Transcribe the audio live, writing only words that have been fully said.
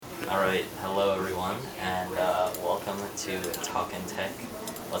Alright, hello everyone, and welcome to Talkin' Tech.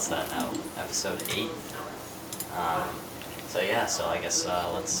 What's that now? Episode 8? So I guess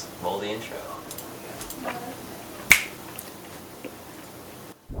let's roll the intro.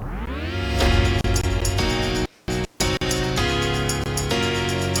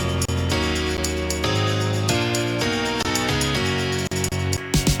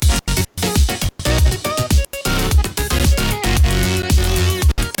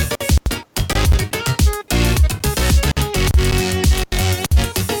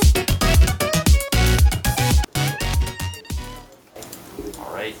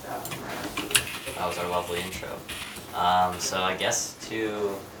 Alright, that was our lovely intro. So I guess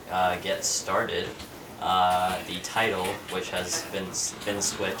to get started, the title, which has been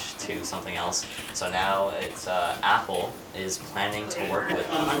switched to something else, so now it's Apple is planning to work with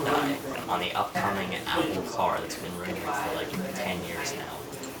Hyundai on the upcoming Apple car that's been rumored for like 10 years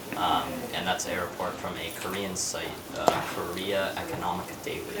now. And that's a report from a Korean site, Korea Economic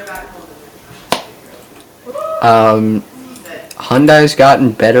Daily. Hyundai's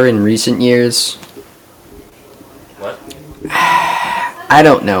gotten better in recent years. What? I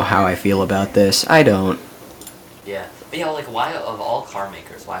don't know how I feel about this. I don't. Yeah. But yeah, like, why, of all car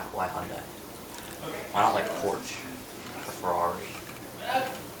makers, why Hyundai? Why not, like, Porsche or Ferrari?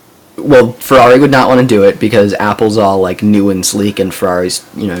 Well, Ferrari would not want to do it because Apple's all like new and sleek, and Ferrari's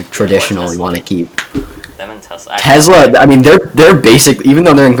traditional. You want to keep. Them and Tesla. Tesla. I mean, they're basically, even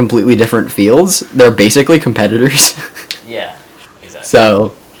though they're in completely different fields, they're basically competitors. Yeah, exactly.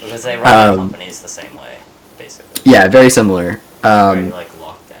 So. Because they run their companies the same way, basically. Yeah, very similar. Very, like,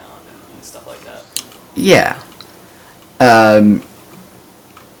 lockdown and stuff like that. Yeah. I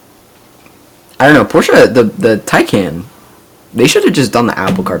don't know. Porsche, the Taycan, they should have just done the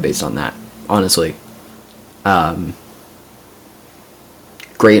Apple car based on that, honestly.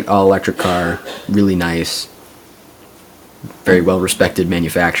 Great all-electric car, really nice, very well-respected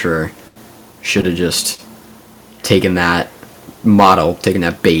manufacturer. Should have just taken that model, taken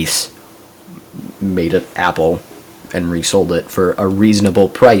that base, made it Apple, and resold it for a reasonable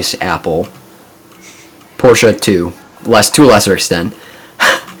price, Apple. Porsche, too. To a lesser extent.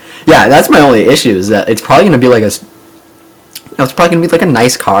 Yeah, that's my only issue, is that it's probably going to be like it's probably going to be like a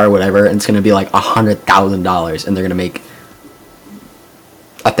nice car or whatever, and it's going to be like $100,000, and they're going to make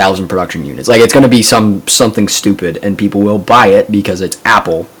 1,000 production units. Like, it's going to be something stupid, and people will buy it because it's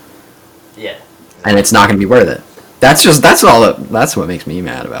Apple. Yeah. And it's not going to be worth it. That's what makes me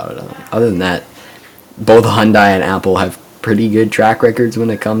mad about it. Other than that, both Hyundai and Apple have pretty good track records when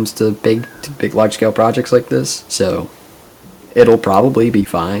it comes to big large scale projects like this, so it'll probably be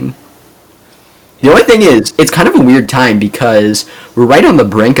fine. The only thing is, it's kind of a weird time because we're right on the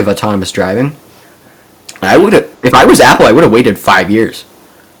brink of autonomous driving. If I was Apple, I would have waited 5 years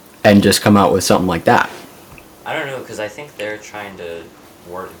and just come out with something like that. I don't know, because I think they're trying to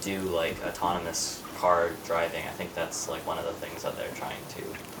do, like, autonomous car driving. I think that's, like, one of the things that they're trying to...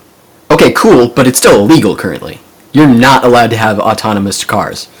 Okay, cool, but it's still illegal currently. You're not allowed to have autonomous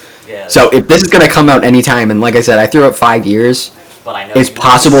cars. Yeah. So if this is going to come out anytime, and like I said, I threw out 5 years, but I know it's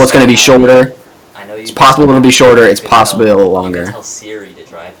possible it's going to be shorter. I know it's possible it'll be shorter. It's possible it'll longer. You can tell Siri to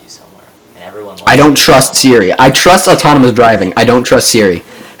drive you somewhere, and everyone. I don't trust Siri. I trust autonomous driving. I don't trust Siri.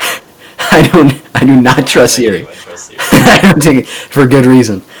 I do not trust Siri. I don't think for good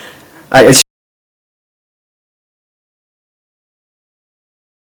reason. It's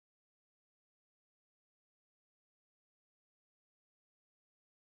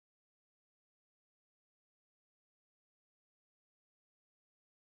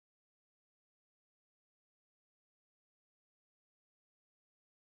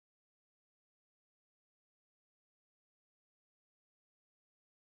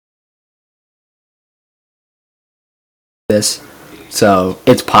this, so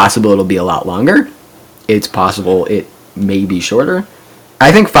it's possible it'll be a lot longer. It's possible it may be shorter.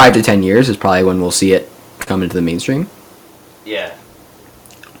 I think 5 to 10 years is probably when we'll see it come into the mainstream. Yeah.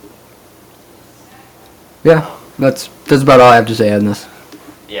 Yeah, that's about all I have to say on this.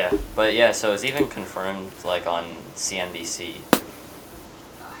 Yeah, but yeah, so it's even confirmed, like, on CNBC,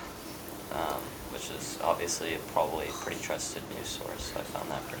 which is obviously probably a pretty trusted news source. I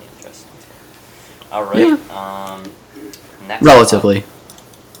found that pretty interesting too. All right. Yeah. Next Relatively.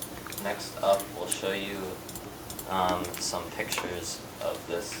 Next up, we'll show you some pictures of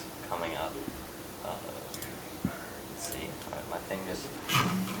this coming up. Let's see. All right, my thing just.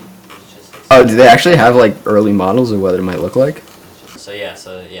 Oh, do they actually have like early models of what it might look like? So yeah,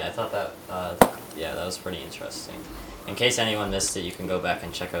 I thought that that was pretty interesting. In case anyone missed it, you can go back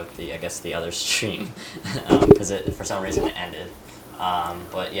and check out the other stream because it for some reason it ended.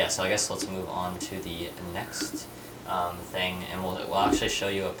 But yeah, so I guess let's move on to the next thing, and we'll actually show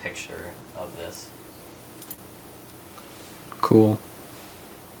you a picture of this. Cool.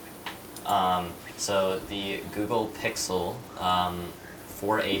 So the Google Pixel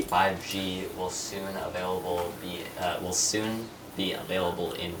 4a 5G will soon be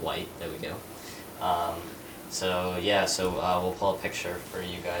available in white. There we go. So yeah, so we'll pull a picture for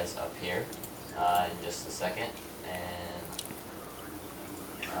you guys up here in just a second, and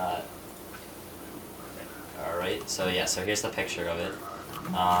all right. So yeah, so here's the picture of it.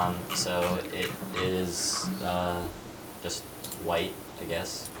 So it is just white, I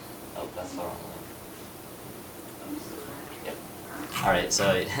guess. Oh, that's the wrong one. Yep. All right.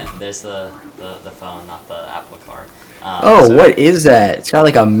 So there's the phone, not the Apple Car. What is that? It's got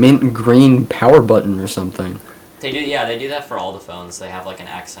like a mint green power button or something. They do that for all the phones. They have like an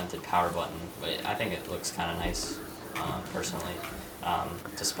accented power button, but I think it looks kind of nice, personally.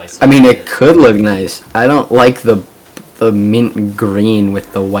 Despite I mean, it could look nice. I don't like the mint green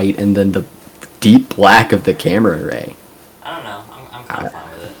with the white and then the deep black of the camera array. I don't know. I'm kind of fine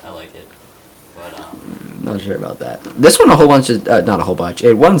with it. I like it, but Not sure about that. This won a whole bunch of not a whole bunch.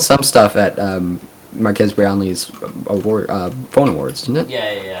 It won some stuff at Marquez Brownlee's phone awards, didn't it? Yeah,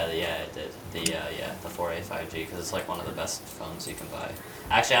 it did. The 4A 5G, because it's like one of the best phones you can buy.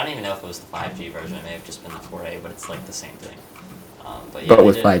 Actually, I don't even know if it was the 5G version. It may have just been the 4A, but it's like the same thing. But yeah, But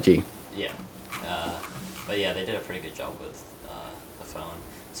with 5G. Yeah. But yeah, they did a pretty good job with the phone.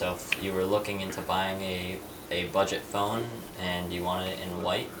 So if you were looking into buying a budget phone and you want it in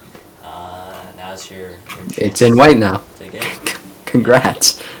white, now's your chance. It's in white now. To get it.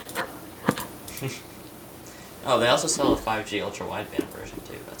 Congrats. Oh, they also sell a 5G ultra wideband version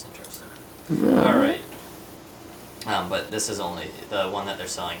too. That's interesting. All right. But this is only the one that they're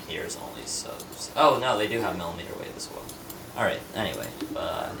selling here is only subs. Oh no, they do have millimeter wave as well. All right. Anyway,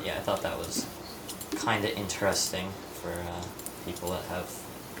 yeah, I thought that was kind of interesting for people that have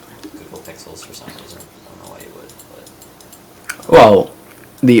Google Pixels for some reason. I don't know why you would, but Well,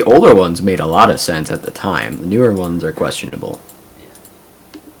 the older ones made a lot of sense at the time. The newer ones are questionable. yeah.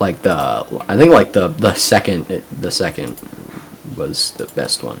 Like I think like the second was the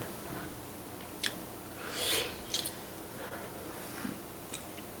best one.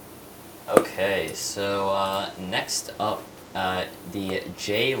 Okay, so next up, the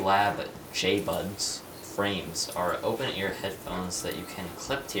JLab JBuds frames are open-ear headphones that you can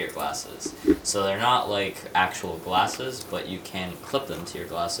clip to your glasses. So they're not like actual glasses, but you can clip them to your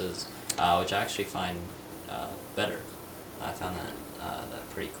glasses, which I actually find better. I found that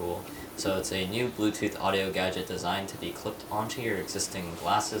pretty cool. So it's a new Bluetooth audio gadget designed to be clipped onto your existing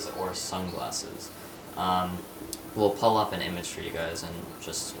glasses or sunglasses. We'll pull up an image for you guys in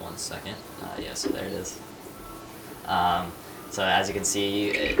just 1 second. Yeah, so there it is. So as you can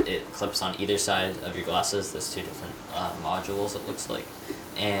see, it clips on either side of your glasses. There's two different modules, it looks like.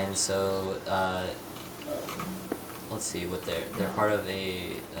 And so, let's see what they're part of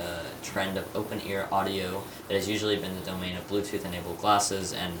a trend of open-ear audio that has usually been the domain of Bluetooth-enabled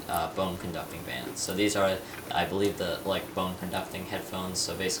glasses and bone-conducting bands. So these are, I believe, the like bone-conducting headphones.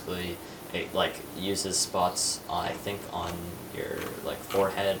 So basically, it like uses spots, I think, on your like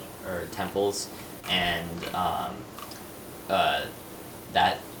forehead or temples, and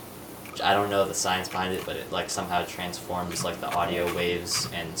that I don't know the science behind it, but it like somehow transforms like the audio waves,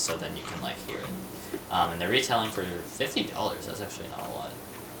 and so then you can like hear it. And they're retailing for $50. That's actually not a lot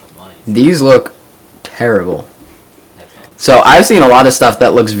of money. These look terrible. Headphones. So I've seen a lot of stuff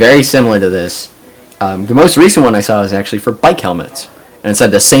that looks very similar to this. The most recent one I saw was actually for bike helmets. And it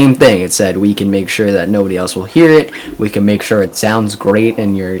said the same thing. It said, we can make sure that nobody else will hear it. We can make sure it sounds great,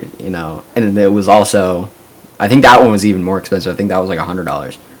 and and it was also, I think that one was even more expensive. I think that was like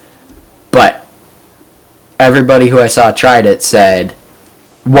 $100. But everybody who I saw tried it said,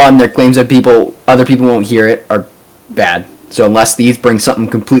 one, their claims that other people won't hear it are bad. So unless these bring something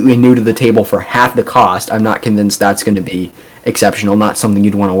completely new to the table for half the cost, I'm not convinced that's going to be exceptional. Not something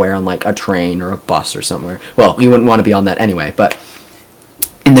you'd want to wear on like a train or a bus or somewhere. Well, you wouldn't want to be on that anyway, but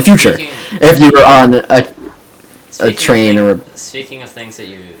in the future, if you were on a train or a... Speaking of things that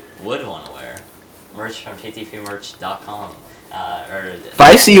you would want to wear, merch from ttpmerch.com. If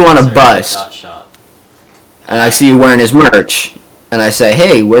I see you on a bus and I see you wearing his merch, and I say,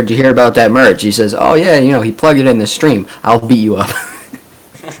 hey, where'd you hear about that merch? He says, oh yeah, he plugged it in the stream. I'll beat you up.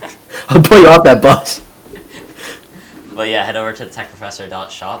 I'll pull you off that bus. But yeah, head over to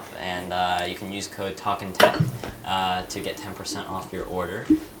techprofessor.shop, and you can use code TalkinTech to get 10% off your order.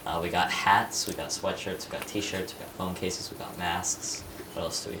 We got hats, we got sweatshirts, we got t-shirts, we got phone cases, we got masks. What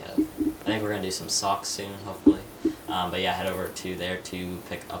else do we have? I think we're going to do some socks soon, hopefully. But yeah, head over to there to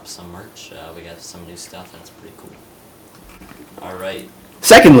pick up some merch. We got some new stuff, and it's pretty cool. All right.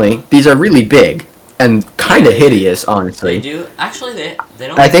 Secondly, these are really big and kind of Yeah, hideous, They honestly. do actually. They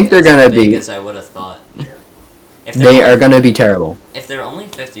don't. I think they're as gonna big be. as I would have thought. If They only, are gonna be terrible. If they're only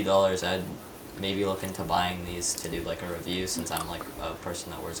 $50, I'd maybe look into buying these to do like a review, since I'm like a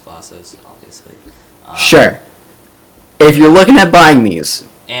person that wears glasses, obviously. Sure. If you're looking at buying these,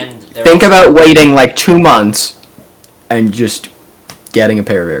 And they're think also- about waiting like 2 months and just getting a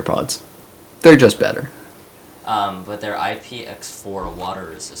pair of AirPods. They're just better. But they're IPX4 water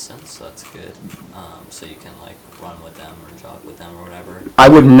resistant, so that's good. So you can like run with them or jog with them or whatever. I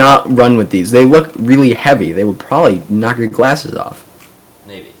would not run with these. They look really heavy. They would probably knock your glasses off.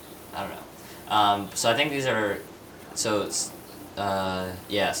 Maybe. I don't know. So I think these are. So it's.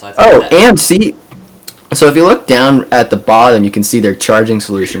 Yeah. So I think. Oh, that, and see, so if you look down at the bottom, you can see their charging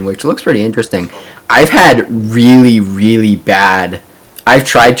solution, which looks pretty interesting. I've had really, really bad. I've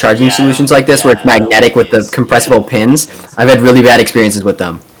tried charging Yeah, I solutions don't- like this where yeah, it's I don't magnetic with the use- compressible yeah, pins. pins. I've had really bad experiences with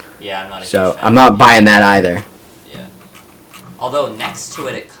them. Yeah, I'm not. A So huge fan I'm of not these. buying that either. Yeah. Although next to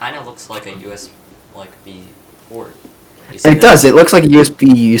it, it kind of looks like a USB port. You see It that? does. It looks like a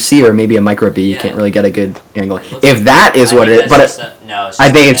USB-C or maybe a micro B. You Yeah. can't really get a good angle. It looks If like- that is I what think it is, that's but just no, it's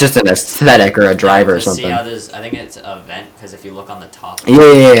I think a it's just vent. an aesthetic or a driver or because something. See how there's? I think it's a vent because if you look on the top.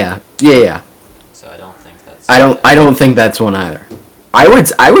 Yeah. So I don't think that's. I don't think that's one either. I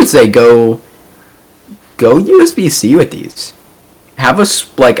would say go USB-C with these. Have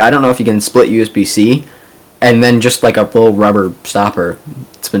like I don't know if you can split USB-C, and then just like a little rubber stopper.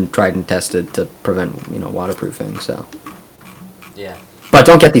 It's been tried and tested to prevent waterproofing. So, Yeah. but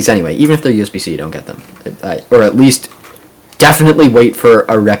don't get these anyway. Even if they're USB-C, don't get them. Or at least definitely wait for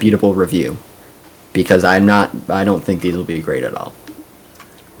a reputable review, because I don't think these will be great at all.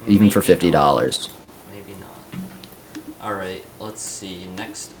 Even for $50. Maybe not. All right. Let's see.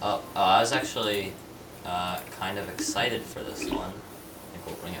 Next up, I was actually kind of excited for this one. I think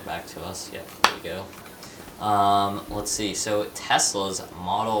we'll bring it back to us. Yep. There we go. Let's see. So Tesla's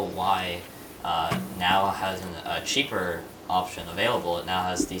Model Y now has a cheaper option available. It now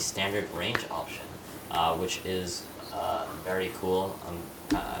has the standard range option, which is very cool.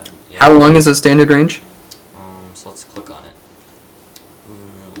 Yeah. How long is the standard range? So let's click on it.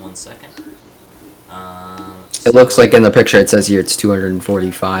 1 second. It looks like in the picture it says here it's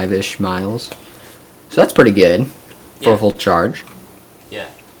 245-ish miles. So that's pretty good for Yeah. a full charge. Yeah.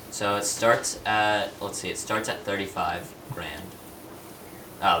 So it starts at, let's see, it starts at 35 grand.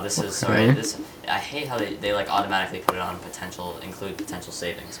 Oh, this is, sorry, Okay. this, I hate how they like automatically put it on include potential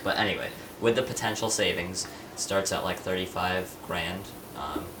savings. But anyway, with the potential savings, it starts at like 35 grand,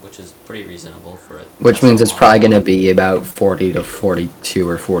 which is pretty reasonable for it. Which means it's probably going to be about 40 to 42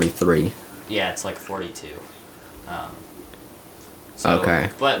 or 43. Yeah, it's like 42. Okay.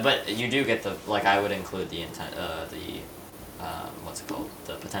 But you do get the, like, I would include the what's it called?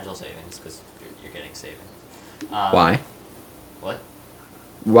 The potential savings, because you're getting savings. Why? What?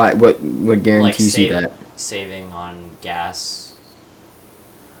 Why? What guarantees you that? Saving on gas.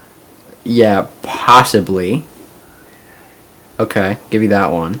 Yeah, possibly. Okay, give you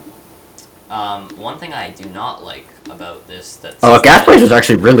that one. One thing I do not like about this that. Oh, gas price is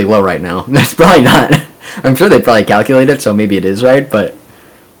actually really low right now. That's probably not. I'm sure they probably calculate it, so maybe it is right. But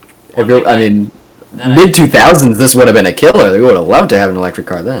if you're, I mean, mid 2000s, this would have been a killer. They would have loved to have an electric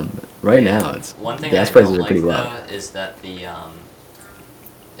car then. But right now, it's one thing gas I prices don't are like pretty low. though is that the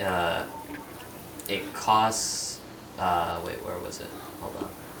it costs. Wait, where was it? Hold on.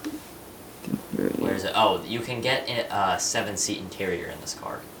 Where is it? Oh, you can get a 7-seat interior in this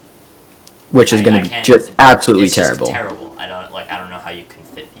car. Which is I going to can't- just absolutely it's just terrible. terrible. I don't know how you can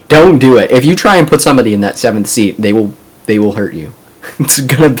fit people. Don't do it. If you try and put somebody in that seventh seat, they will hurt you. It's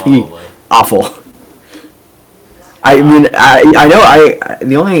gonna be Probably. awful. I mean, I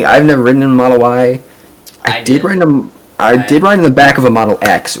know I've never ridden in a Model Y. I did did. ride in did ride in the back of a Model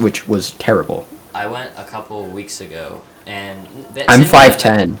X, which was terrible. I went a couple weeks ago, and I'm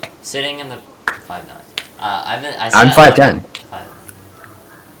 5'10". Sitting in the 5'9". I'm 5'10".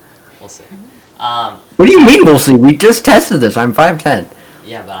 We'll see. What do you mean we'll see? We just tested this. I'm 5'10".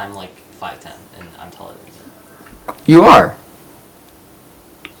 Yeah, but I'm like 5'10", and I'm taller than you. You are.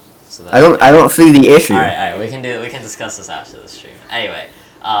 So I don't see the issue. All right. We can discuss this after the stream. Anyway,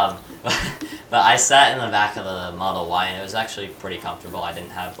 but I sat in the back of the Model Y, and it was actually pretty comfortable. I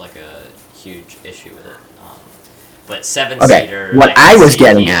didn't have like a huge issue with it. But 7-seater. Okay, what like, I was see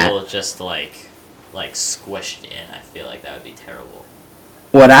getting people at- just like squished in. I feel like that would be terrible.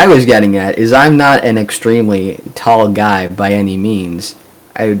 What I was getting at is I'm not an extremely tall guy by any means.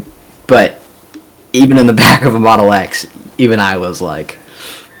 But even in the back of a Model X, even I was like,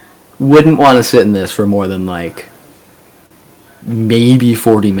 wouldn't want to sit in this for more than like maybe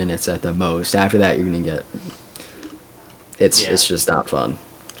 40 minutes at the most. After that, you're gonna get it's just not fun.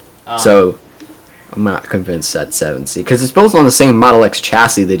 So I'm not convinced that 7C because it's built on the same Model X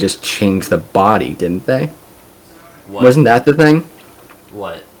chassis. They just changed the body, didn't they? What? Wasn't that the thing?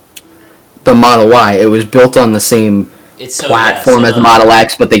 What? The Model Y. It was built on the same It's so platform yeah, as the Model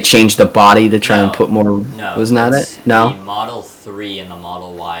X, but they changed the body to try and No. put more. No. Wasn't that it's it? No. The Model 3 and the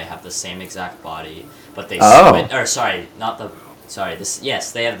Model Y have the same exact body, but they Oh. or sorry, not the sorry, this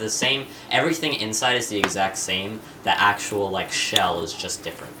yes, they have the same everything inside is the exact same. The actual like shell is just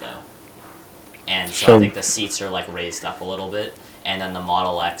different though. And so I So- think the seats are like raised up a little bit, and then the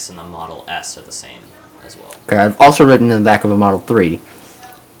Model X and the Model S are the same as well. Okay, I've also ridden in the back of a Model 3.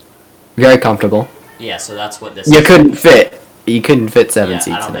 Very comfortable. Yeah, so that's what this You is. couldn't fit. You couldn't fit 7 Yeah, I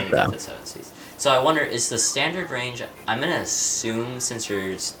seats don't in think it you though. can fit 7 seats. So I wonder, is the standard range? I'm gonna assume since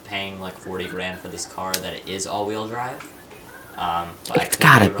you're paying like 40 grand for this car that it is all-wheel drive. But I It's could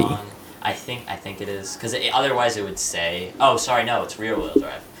gotta be be. wrong. I think it is because otherwise it would say. Oh, sorry, no, it's rear-wheel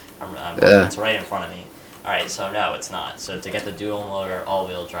drive. It's right in front of me. All right, so no, it's not. So to get the dual motor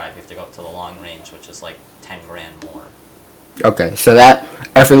all-wheel drive, you have to go up to the long range, which is like 10 grand more. Okay, so that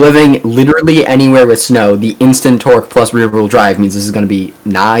if you're living literally anywhere with snow, the instant torque plus rear-wheel drive means this is going to be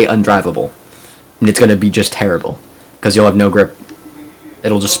nigh undrivable, and it's going to be just terrible because you'll have no grip.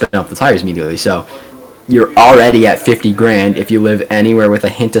 It'll just spin up the tires immediately. So you're already at 50 grand if you live anywhere with a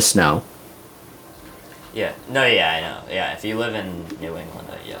hint of snow. Yeah. No. Yeah. I know. Yeah. If you live in New England,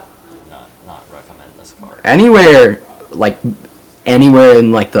 yeah, not recommend this car. Anywhere like anywhere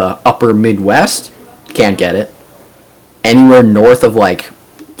in like the upper Midwest, can't get it. Anywhere north of like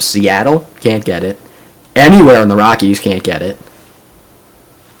Seattle, can't get it. Anywhere in the Rockies, can't get it.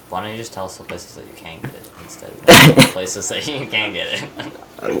 Why don't you just tell us the places that you can get it instead of the places that you can get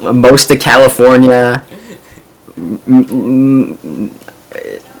it? Most of California,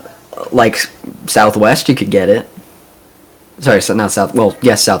 like Southwest, you could get it. Sorry, so not South. Well,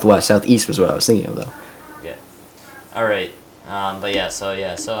 yes, Southwest. Southeast was what I was thinking of, though. Yeah. All right. But yeah. So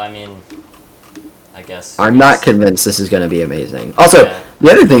I mean, I guess. I'm not convinced this is going to be amazing. Also, Yeah.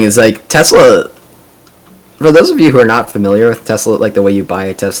 the other thing is like Tesla. For those of you who are not familiar with Tesla, like the way you buy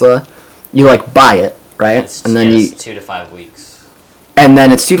a Tesla, you like buy it, right? It's, And then it's you 2 to 5 weeks. and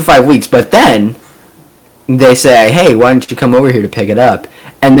then it's 2 to 5 weeks, but then they say, hey, why don't you come over here to pick it up?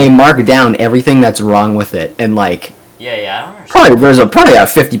 And they mark down everything that's wrong with it, and like Yeah. I don't understand. probably there's probably a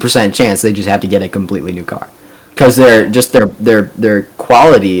 50% chance they just have to get a completely new car because they're just their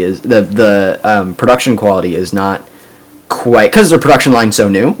quality is the production quality is not quite because their production line's so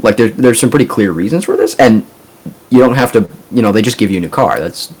new. Like there's some pretty clear reasons for this, and you don't have to they just give you a new car.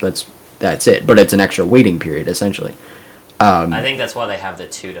 That's it. But it's an extra waiting period essentially. I think that's why they have the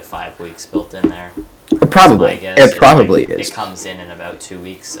 2 to 5 weeks built in there. Probably I guess it probably like, is. It comes in about 2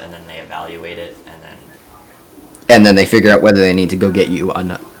 weeks, and then they evaluate it, and then They figure out whether they need to go get you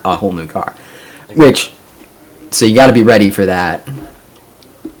a whole new car. Which, so you got to be ready for that.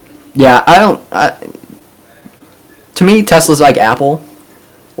 Yeah, to me, Tesla's like Apple.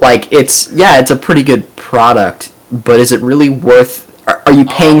 Like, it's a pretty good product, but is it really worth, are you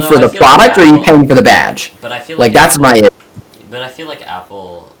paying no, for I the feel product like or are you Apple- paying for the badge? But I feel Like, that's my, But I feel like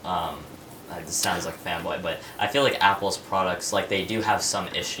Apple, this sounds like a fanboy, but I feel like Apple's products, like they do have some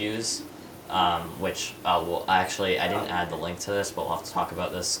issues, which, well, actually, I didn't add the link to this, but we'll have to talk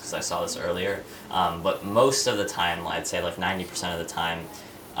about this because I saw this earlier. But most of the time, I'd say like 90% of the time,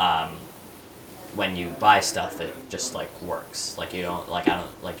 when you buy stuff, it just like works. Like you don't,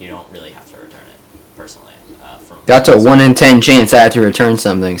 you don't really have to return it, personally. that's a 1 in 10 chance I have to return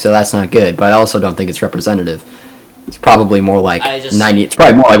something, so that's not good, but I also don't think it's representative. It's probably more like 90, it's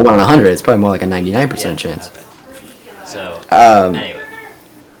probably more like 1 in 100, it's probably more like a 99% chance. Okay. So, Um, anyway.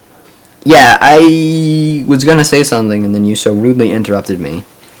 Yeah, I was gonna say something, and then you so rudely interrupted me.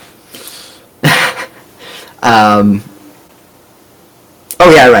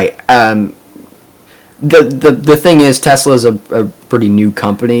 Oh yeah, right. The thing is, Tesla's a pretty new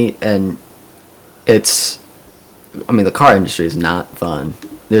company, and it's, I mean, the car industry is not fun.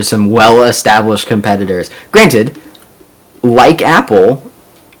 There's some well-established competitors. Granted, like Apple,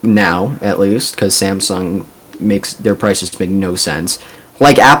 now at least, because Samsung makes their prices make no sense.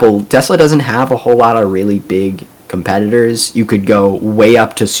 Like Apple, Tesla doesn't have a whole lot of really big competitors. You could go way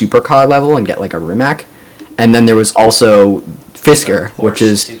up to supercar level and get like a Rimac, and then there was also Fisker, which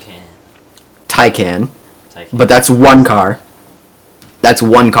is Taycan, but that's one car. That's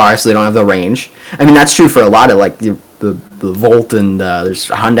one car, so they don't have the range. I mean, that's true for a lot of like the Volt, and there's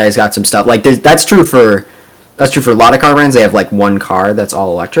Hyundai's got some stuff. Like that's true for a lot of car brands. They have like one car that's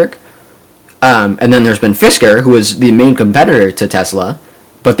all electric. And then there's been Fisker, who is the main competitor to Tesla,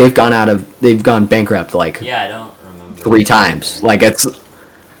 but they've gone bankrupt like Yeah, I don't remember. 3 times. Like it's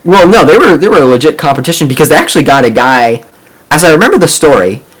well, no, they were a legit competition because they actually got a guy. As I remember the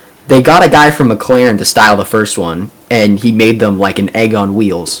story, they got a guy from McLaren to style the first one, and he made them like an egg on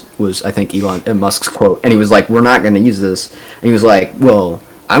wheels. Was I think Elon Musk's quote, and he was like, "We're not going to use this," and he was like, "Well,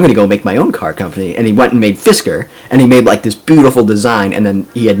 I'm going to go make my own car company," and he went and made Fisker, and he made like this beautiful design, and then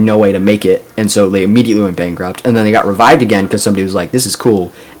he had no way to make it, and so they immediately went bankrupt, and then they got revived again because somebody was like, "This is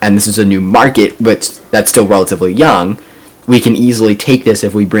cool, and this is a new market, but that's still relatively young. We can easily take this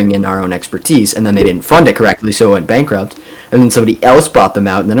if we bring in our own expertise," and then they didn't fund it correctly, so it went bankrupt, and then somebody else bought them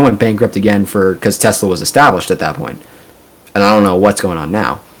out, and then it went bankrupt again because Tesla was established at that point, and I don't know what's going on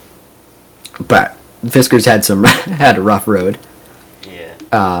now, but Fisker's had a rough road.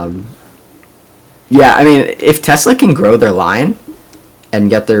 Yeah. Yeah, I mean, if Tesla can grow their line and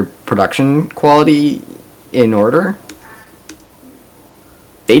get their production quality in order,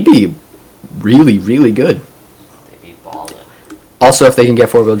 they'd be really, really good. They'd be balling. Also, if they can get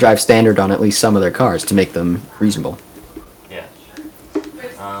four-wheel drive standard on at least some of their cars to make them reasonable. Yeah. Yeah.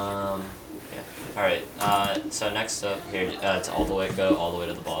 All right. So next up here, it's all the way to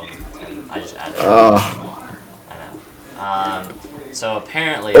the bottom. I just added. Oh. I know. So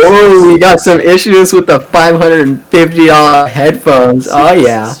apparently. Oh, we got some issues with the $550 headphones. Oh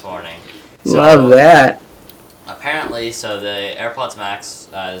yeah. This morning. So, Love that. Apparently, so the AirPods Max,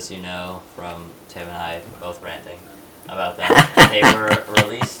 as you know from Tim and I both ranting about them, they were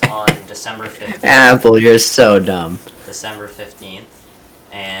released on December 15th. Apple, you're so dumb. December 15th,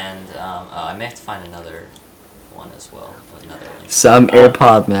 and I may have to find another one as well. Another link. Some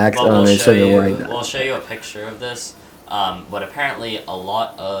AirPod Max But owners have been wearing that. We'll show you a picture of this. But apparently, a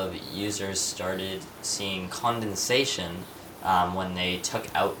lot of users started seeing condensation when they took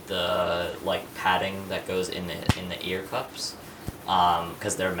out the padding that goes in the ear cups,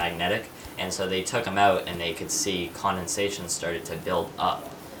 because they're magnetic, and so they took them out and they could see condensation started to build up.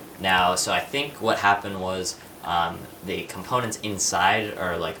 Now, so I think what happened was the components inside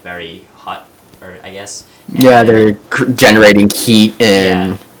are very hot, or I guess. Yeah, they're generating heat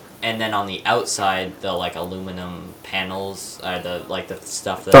and. Yeah. And then on the outside, the aluminum panels are the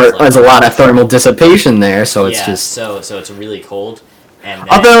stuff that's there's a lot of thermal dissipation there, so it's just. so it's really cold, and then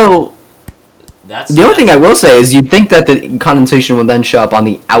Although that's the only thing I will say is you'd think that the condensation would then show up on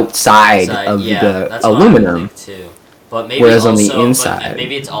the outside of yeah, the that's what I aluminum. would think too. But maybe Whereas also, on the inside- but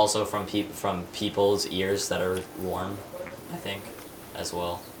maybe it's also from people's ears that are warm, I think, as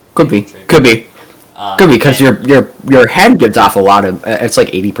well. Could be, True. could be, because and- your head gives off a lot of. It's like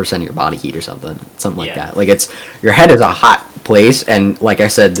 80% of your body heat or something like Yeah. that. Like it's your head is a hot place, and like I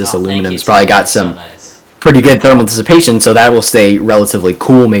said, this Oh, thank aluminum's you, probably Tim. got That's so some nice. pretty good thermal dissipation, so that will stay relatively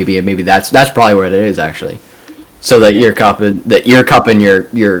cool. Maybe that's probably what it is actually. So the ear cup and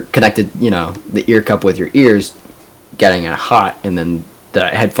your connected, the ear cup with your ears getting it hot, and then the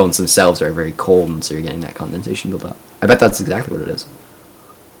headphones themselves are very cold, and so you're getting that condensation build up. I bet that's exactly what it is.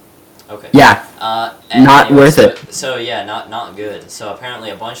 Okay. Yeah. And Not anyway, worth it. So yeah, not good. So apparently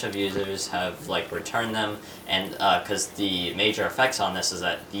a bunch of users have returned them, and because the major effects on this is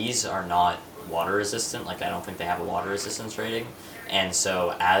that these are not water resistant. I don't think they have a water resistance rating, and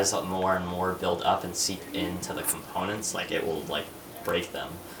so as more and more build up and seep into the components, it will break them.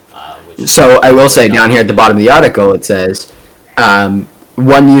 So I will say down here at the bottom of the article it says,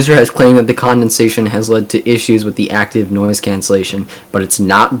 one user has claimed that the condensation has led to issues with the active noise cancellation, but it's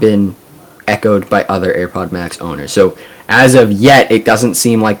not been echoed by other AirPod Max owners. So as of yet, it doesn't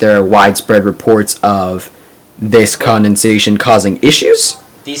seem like there are widespread reports of this condensation causing issues.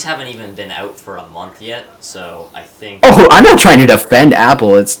 These haven't even been out for a month yet, so I think. Oh, I'm not trying to defend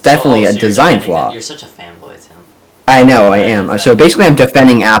Apple. It's definitely so a you're design defending flaw. them. You're such a fanboy, Tim. I know, I am. So basically I'm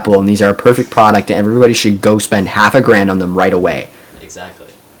defending Apple, and these are a perfect product, and everybody should go spend $500,000 on them right away. Exactly.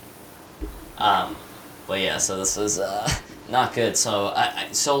 But yeah, so this is not good. So I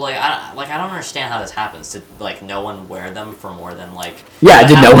don't understand how this happens. Did no one wear them for more than Yeah,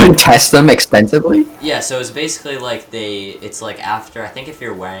 did no one test them extensively? Yeah, so it's basically it's after, I think if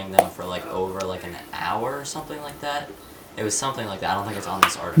you're wearing them for over an hour or something like that. It was something like that. I don't think it's on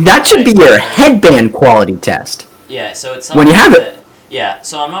this article. That should be your headband quality test. Yeah, so it's When you have something it- that- Yeah,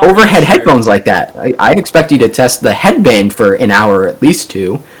 so I'm not Overhead really sure. headphones like that. I'd expect you to test the headband for an hour at least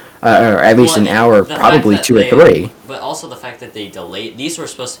two, or at least Well, an hour, the probably fact 2 that or 3. But also the fact that they delayed. These were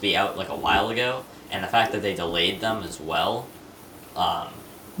supposed to be out a while ago, and the fact that they delayed them as well.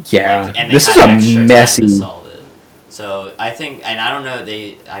 Yeah, And they this is had a extra time to messy. solve it. So I think, and I don't know,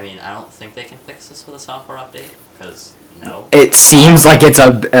 I don't think they can fix this with a software update, because no. It seems like it's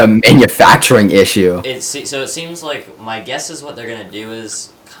a manufacturing issue. So it seems like, my guess is what they're going to do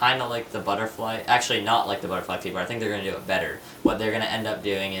is kind of like the butterfly, actually not like the butterfly keyboard, I think they're going to do it better. What they're going to end up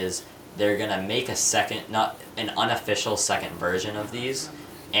doing is they're going to make not an unofficial second version of these,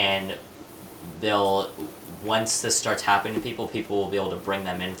 and once this starts happening to people, people will be able to bring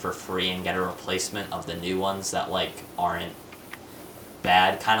them in for free and get a replacement of the new ones that aren't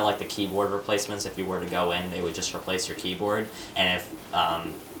bad. Kind of like the keyboard replacements. If you were to go in, they would just replace your keyboard, and if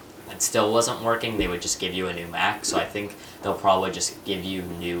it still wasn't working, they would just give you a new Mac. So I think they'll probably just give you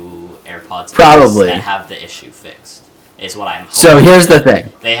new AirPods Probably. that have the issue fixed. Is what I'm hoping. So here's the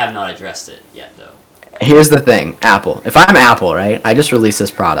thing. They have not addressed it yet, though. Here's the thing, Apple. If I'm Apple, right, I just released this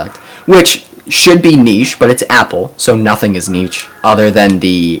product, which should be niche, but it's Apple, so nothing is niche other than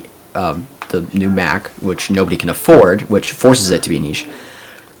the new Mac, which nobody can afford, which forces it to be niche.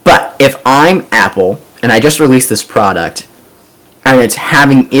 But if I'm Apple and I just released this product and it's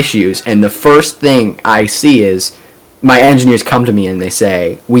having issues, and the first thing I see is my engineers come to me and they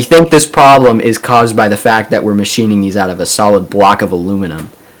say, "We think this problem is caused by the fact that we're machining these out of a solid block of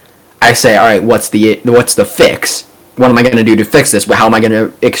aluminum." I say, "All right, what's the fix? What am I going to do to fix this? How am I going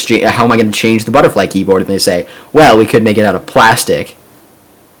to change the butterfly keyboard?" And they say, "Well, we could make it out of plastic."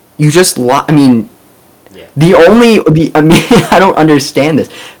 You just I mean, Yeah. I don't understand this.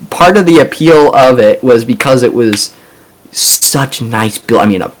 Part of the appeal of it was because it was such nice build. I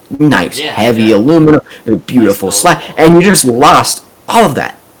mean, a nice heavy aluminum, a beautiful Nice slab, and you just lost all of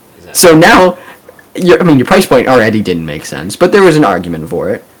that. Exactly. So now, your price point already didn't make sense, but there was an argument for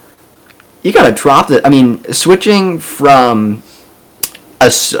it. You gotta drop it. I mean, switching from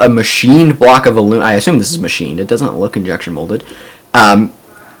a machined block of aluminum. I assume this is machined. It doesn't look injection molded. Or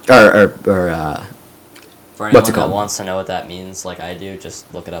For what's anyone it that called? wants to know what that means, like I do,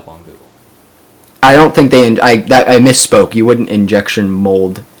 just look it up on Google. I don't think I misspoke. You wouldn't injection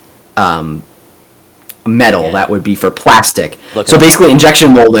mold metal. Yeah. That would be for plastic. Look So it up. basically,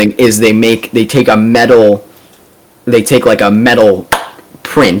 injection molding is they take a metal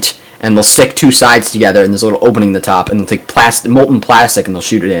print, and they'll stick two sides together, and there's a little opening in the top, and they'll take molten plastic, and they'll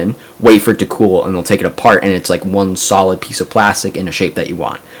shoot it in, wait for it to cool, and they'll take it apart, and it's like one solid piece of plastic in a shape that you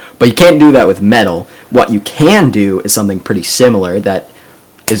want. But you can't do that with metal. What you can do is something pretty similar that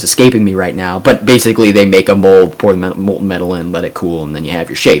is escaping me right now, but basically they make a mold, pour the molten metal in, let it cool, and then you have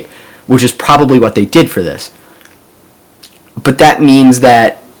your shape, which is probably what they did for this. But that means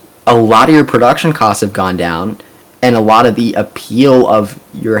that a lot of your production costs have gone down, and a lot of the appeal of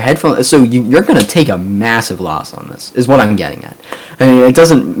your headphones. So you're going to take a massive loss on this, is what I'm getting at. I mean, it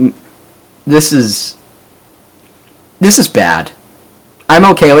doesn't. This is bad. I'm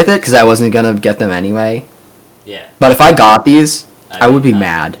okay with it because I wasn't going to get them anyway. Yeah. But if I got these, I would be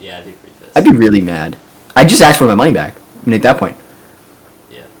mad. Yeah, I'd be pretty pissed. I'd be really mad. I'd just ask for my money back. I mean, at that point.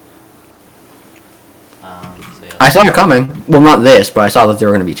 Yeah. So yeah. I saw it coming. Well, not this, but I saw that they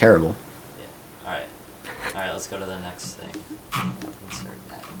were going to be terrible. Alright, let's go to the next thing. Insert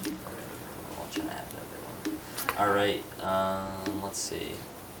ad. I'll watch an ad to everyone. Alright, let's see.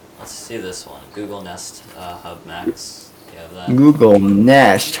 Let's see this one. Google Nest Hub Max. Do you have that? Google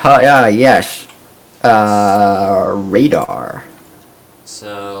Nest. Yes. Radar.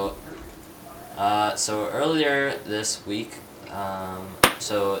 So earlier this week,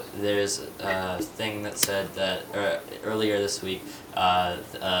 so there's a thing that said that, earlier this week,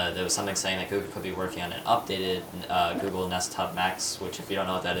 there was something saying that Google could be working on an updated Google Nest Hub Max, which if you don't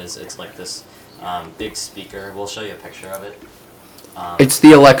know what that is, it's like this big speaker. We'll show you a picture of it. It's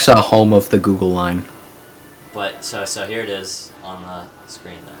the Alexa home of the Google line. But so here it is on the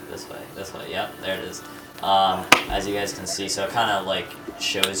screen though. This way. Yep, there it is. As you guys can see, so it kind of like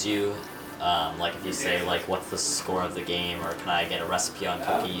shows you, like if you say like what's the score of the game, or can I get a recipe on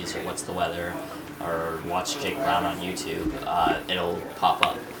cookies, or what's the weather, or watch Jake Brown on YouTube, it'll pop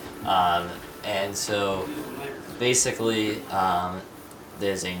up. And so basically,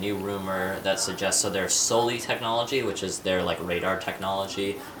 there's a new rumor that suggests, so their Soli technology, which is their like radar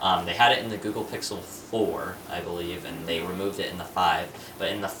technology, they had it in the Google Pixel 4, I believe, and they removed it in the 5. But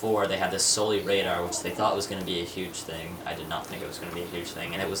in the 4, they had this Soli radar, which they thought was going to be a huge thing. I did not think it was going to be a huge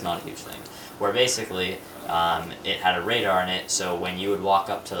thing, and it was not a huge thing. Where basically, it had a radar in it, so when you would walk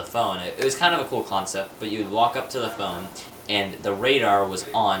up to the phone, it was kind of a cool concept, but you would walk up to the phone, and the radar was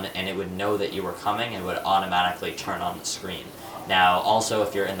on, and it would know that you were coming, and would automatically turn on the screen. Now, also,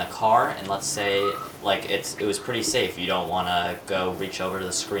 if you're in the car and let's say like it was pretty safe, you don't want to go reach over to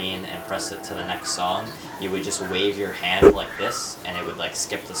the screen and press it to the next song. You would just wave your hand like this, and it would like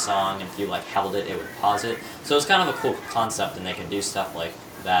skip the song. And if you like held it, it would pause it. So it's kind of a cool concept, and they can do stuff like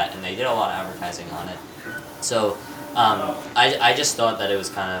that. And they did a lot of advertising on it. So I just thought that it was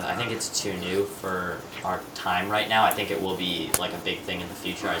kind of, I think it's too new for our time right now. I think it will be like a big thing in the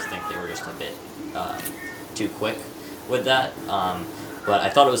future. I just think they were just a bit too quick with that. But I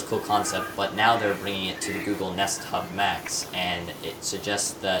thought it was a cool concept, but now they're bringing it to the Google Nest Hub Max, and it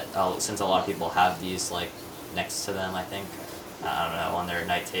suggests that, since a lot of people have these like next to them, I think, I don't know, on their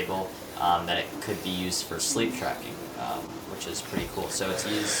night table, that it could be used for sleep tracking, which is pretty cool. So it's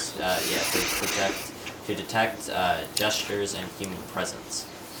used, to detect gestures and human presence.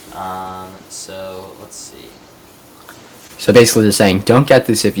 So let's see. So basically, they're saying, don't get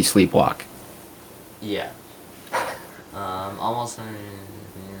this if you sleepwalk. Yeah. Almost.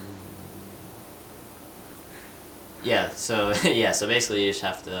 Yeah. So yeah. So basically, you just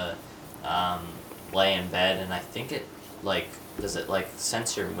have to lay in bed, and I think it like does it like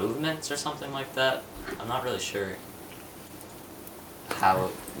sense your movements or something like that. I'm not really sure how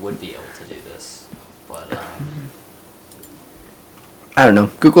it would be able to do this, but I don't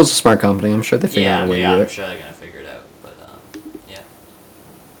know. Google's a smart company. I'm sure they figure out a way to do I'm it. sure they're gonna figure it out. But yeah,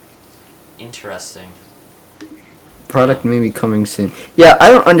 interesting. Product may be coming soon. Yeah, I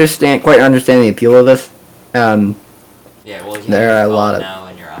don't quite understand the appeal of this. Yeah, well, you There have are a your lot phone of now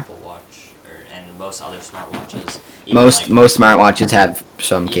and your Apple Watch, and most other smartwatches. most like, most smartwatches have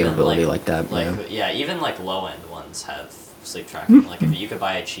some even, capability like that. Yeah, even like low end ones have sleep tracking. Like if you could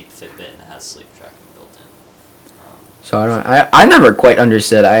buy a cheap Fitbit and it has sleep tracking built in. So I never quite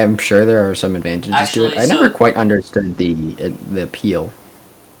understood. I am sure there are some advantages to it. Actually, I never quite understood the appeal.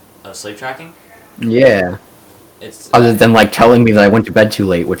 Of sleep tracking? Yeah. It's Other than like telling me that I went to bed too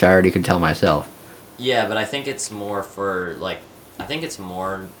late, which I already could tell myself. Yeah, but I think it's more for I think it's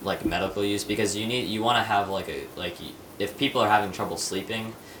more like medical use because you want to have if people are having trouble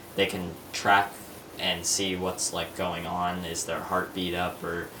sleeping, they can track and see what's like going on. Is their heart beat up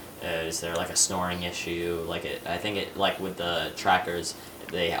or is there like a snoring issue? I think it like with the trackers,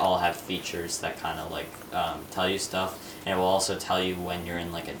 they all have features that kind of like tell you stuff, and it will also tell you when you're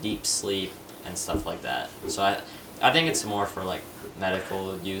in like a deep sleep and stuff like that. So I think it's more for like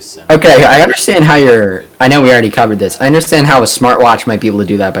medical use. And Okay, I understand how I know we already covered this. I understand how a smartwatch might be able to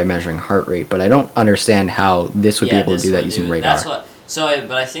do that by measuring heart rate, but I don't understand how this would be able to do that using radar. That's what.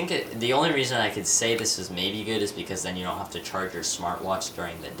 But I think the only reason I could say this is maybe good is because then you don't have to charge your smartwatch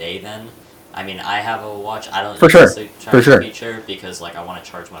during the day. Then, I mean, I have a watch. I don't use the sleep tracking feature because like I want to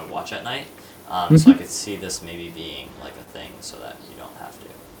charge my watch at night. So I could see this maybe being like a thing so that you don't have to.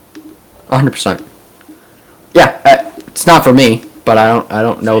 100%. Yeah, it's not for me, but I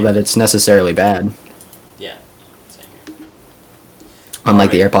don't know that it's necessarily bad. Yeah, same here.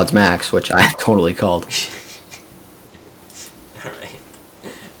 Unlike the AirPods Max, which I totally called. Alright.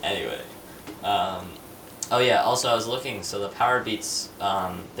 Anyway. Oh yeah, also I was looking, so the Powerbeats,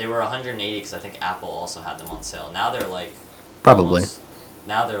 they were 180 because I think Apple also had them on sale. Now they're like... Probably.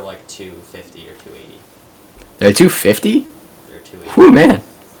 Now they're like 250 or 280. They're 250? They're 280. Whew, man.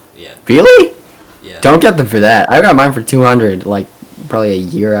 Yeah. Really? Yeah. Don't get them for that. I got mine for 200, like, probably a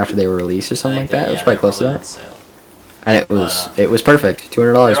year after they were released or something like that. It was probably close to that. And it was perfect.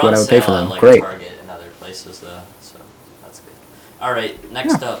 $200 what I would pay for them. Like great. Target and other places though, so that's good. Alright,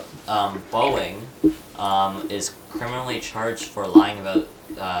 next up, Boeing is criminally charged for lying about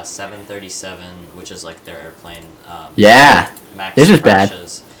 737, which is like their airplane. Yeah. Max this is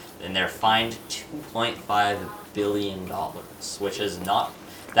crashes, bad. And they're fined $2.5 billion, which is not...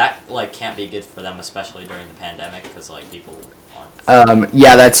 That like can't be good for them, especially during the pandemic, because like people aren't.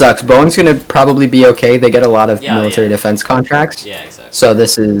 Yeah, that sucks. Boeing's gonna probably be okay. They get a lot of military defense contracts. Yeah, exactly. So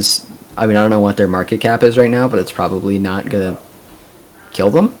this is, I mean, I don't know what their market cap is right now, but it's probably not gonna kill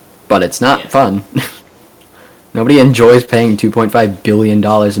them. But it's not fun. Nobody enjoys paying $2.5 billion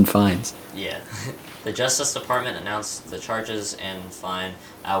in fines. Yeah. The Justice Department announced the charges and fine,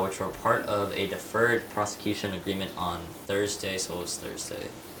 which were part of a deferred prosecution agreement on Thursday, so it was Thursday,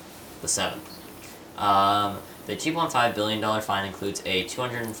 the 7th. The $2.5 billion fine includes a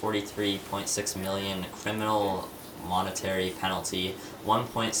 $243.6 million criminal monetary penalty,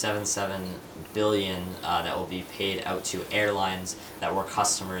 $1.77 billion that will be paid out to airlines that were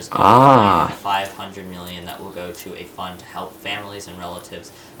customers, and $500 million that will go to a fund to help families and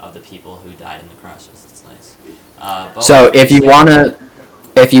relatives of the people who died in the crashes. That's nice. So if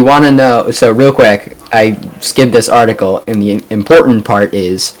you wanna know, so real quick, I skimmed this article, and the important part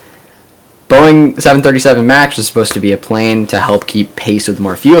is Boeing 737 MAX was supposed to be a plane to help keep pace with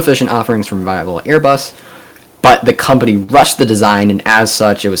more fuel-efficient offerings from rival Airbus, but the company rushed the design, and as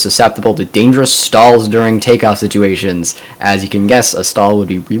such, it was susceptible to dangerous stalls during takeoff situations. As you can guess, a stall would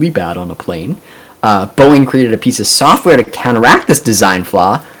be really bad on a plane. Boeing created a piece of software to counteract this design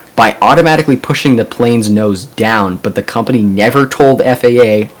flaw by automatically pushing the plane's nose down, but the company never told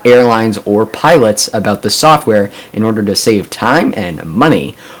FAA, airlines, or pilots about the software in order to save time and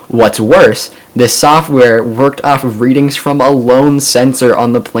money. What's worse, this software worked off of readings from a lone sensor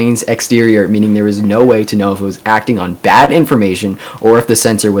on the plane's exterior, meaning there was no way to know if it was acting on bad information or if the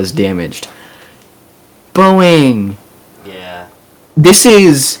sensor was damaged. Boeing! Yeah. This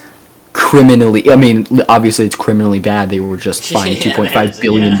is criminally, I mean, obviously it's criminally bad. They were just fined Yeah, $2.5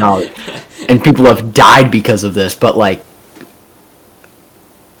 billion. yeah. And people have died because of this, but like,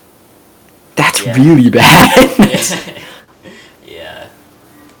 that's Yeah. really bad. Yeah.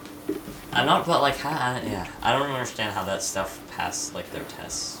 I'm not, but like, yeah, I don't understand how that stuff passed like their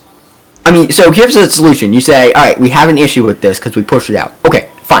tests. I mean, so here's the solution. You say, all right, we have an issue with this because we pushed it out. Okay,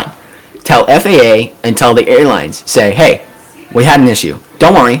 fine. Tell FAA and tell the airlines, say, hey, we had an issue.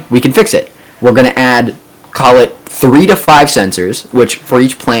 Don't worry, we can fix it. We're going to add, call it 3 to 5 sensors, which for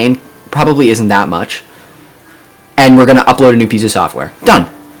each plane probably isn't that much. And we're going to upload a new piece of software. Done.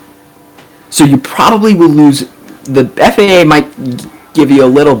 So you probably will lose, the FAA might give you a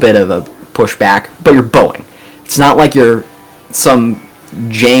little bit of a pushback, but you're Boeing. It's not like you're some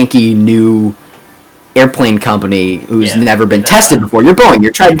janky new airplane company who's never been tested before. You're Boeing.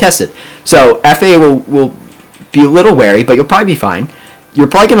 You're tried and tested. So FAA will be a little wary, but you'll probably be fine. You're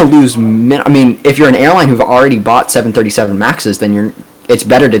probably going to lose. I mean, if you're an airline who've already bought 737 Maxes, then it's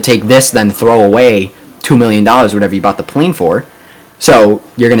better to take this than throw away $2 million, whatever you bought the plane for. So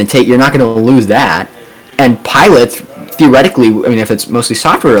you're not going to lose that. And pilots, theoretically, I mean, if it's mostly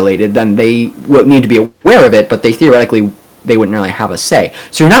software related, then they would need to be aware of it, but they wouldn't really have a say.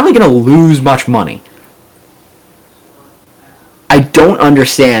 So you're not really going to lose much money. I don't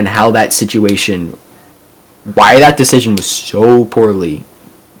understand how that situation, why that decision was so poorly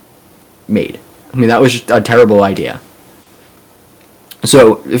made. I mean, that was just a terrible idea.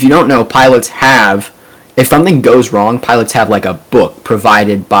 So if you don't know, if something goes wrong, pilots have like a book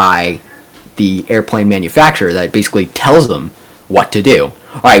provided by the airplane manufacturer that basically tells them what to do.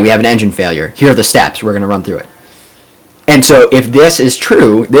 All right, we have an engine failure. Here are the steps. We're going to run through it. And so if this is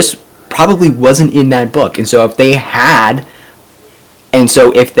true, this probably wasn't in that book. And so if they had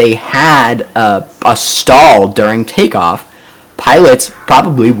a stall during takeoff, pilots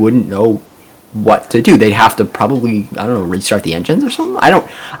probably wouldn't know what to do. They'd have to probably, I don't know, restart the engines or something. I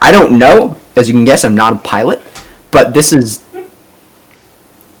don't know. As you can guess, I'm not a pilot, but this is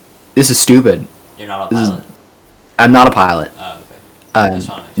stupid. You're not a pilot? I'm not a pilot. Oh,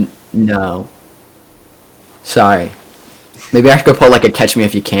 okay. No. Sorry. Maybe I should go put like a catch me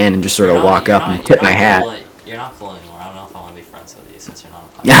if you can and just sort of walk up and tip my hat. You're not cool anymore. I don't know if I want to be friends with you since you're not a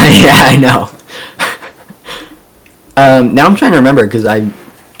pilot. Yeah, I know. Now I'm trying to remember because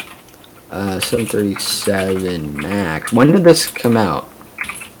 737 Max. When did this come out?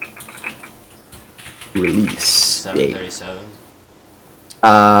 Release date. 737?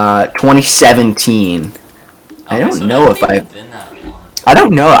 2017. I don't know if I've been that long. I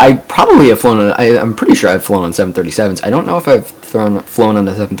don't know. I probably have flown on. I'm pretty sure I've flown on 737s. I don't know if I've flown on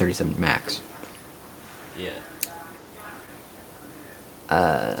the 737 Max. Yeah.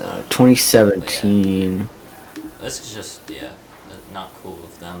 2017. This is just not cool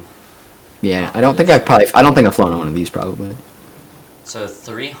of them. Yeah, I don't think I've flown on one of these probably. So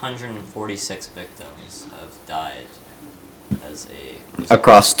 346 victims have died as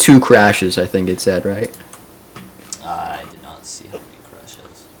across 2 crashes, I think it said, right? I did not see how many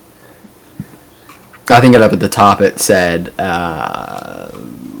crashes. I think up at the top it said,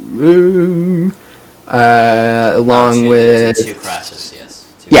 along with 2 crashes, yes.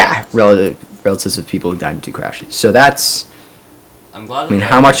 Relatives of people who died in 2 crashes. So that's. I'm glad. I mean,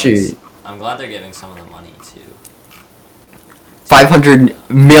 how much? I'm glad they're giving some of the money to. 500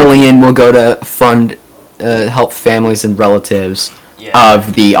 million will go to fund, help families and relatives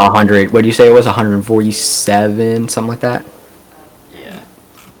of the 100. What do you say it was? 147, something like that. Yeah.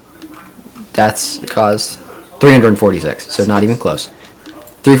 That's caused 346. So not even close.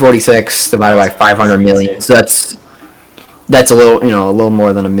 346 divided by 500 million. So that's a little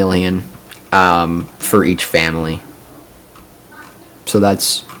more than $1 million for each family. So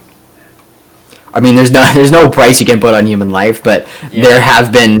that's. I mean, there's no price you can put on human life, but there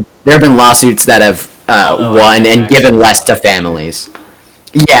have been lawsuits that have won and given less to families.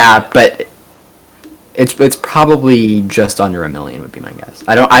 Yeah, but It's probably just under $1 million would be my guess.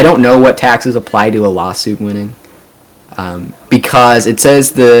 I don't know what taxes apply to a lawsuit winning, because it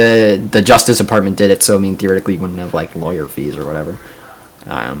says the Justice Department did it, so I mean theoretically you wouldn't have like lawyer fees or whatever.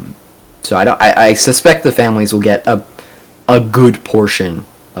 So I suspect the families will get a good portion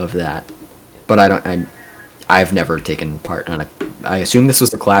of that, but I've never taken part in it. I assume this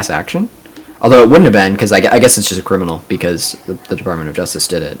was the class action, although it wouldn't have been because I guess it's just a criminal because the Department of Justice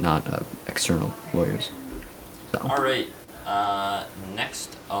did it, not external lawyers. So. All right.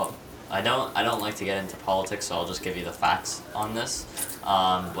 Next. Oh, I don't like to get into politics, so I'll just give you the facts on this.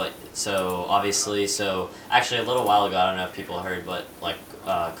 But so obviously, so actually a little while ago, I don't know if people heard, but like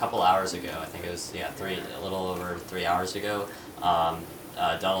a couple hours ago, I think it was a little over 3 hours ago,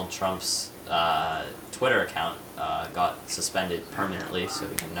 Donald Trump's Twitter account got suspended permanently, so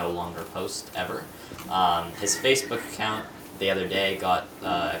he can no longer post ever. His Facebook account the other day got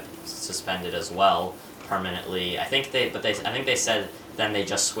suspended as well permanently. I think they said then they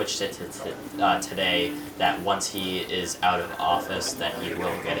just switched it to today that once he is out of office, then he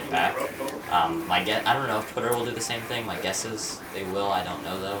will get it back. My guess, I don't know if Twitter will do the same thing. My guess is they will. I don't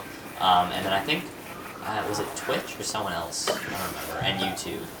know though. And then I think was it Twitch or someone else? I don't remember. And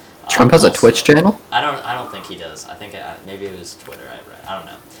YouTube. Trump has a Twitch channel? I don't think he does. I think maybe it was Twitter. I don't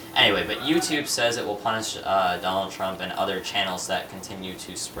know. Anyway, but YouTube says it will punish Donald Trump and other channels that continue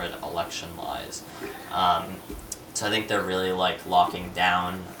to spread election lies. So I think they're really like locking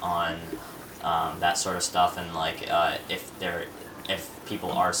down on that sort of stuff, and like if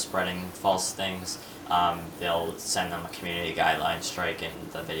people are spreading false things, they'll send them a community guideline strike, and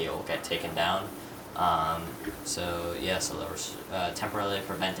the video will get taken down. So they were temporarily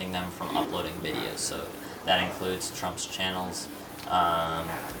preventing them from uploading videos. So that includes Trump's channels.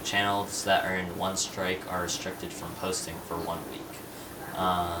 Channels that are in one strike are restricted from posting for 1 week.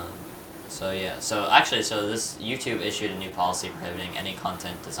 So this YouTube issued a new policy prohibiting any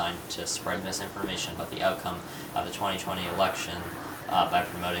content designed to spread misinformation about the outcome of the 2020 election by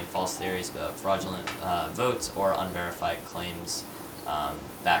promoting false theories about fraudulent votes or unverified claims.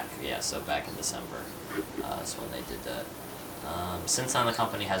 Back in December, that's when they did that. Since then, the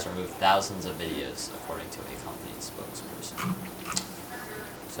company has removed thousands of videos, according to a company spokesperson.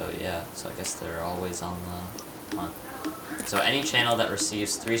 So I guess they're always on the hunt. So any channel that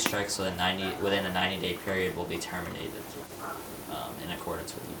receives 3 strikes within a 90-day period will be terminated, in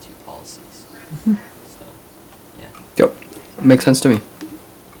accordance with YouTube policies. So, yeah. Yep, makes sense to me.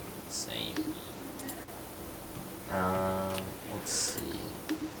 Same. Let's see.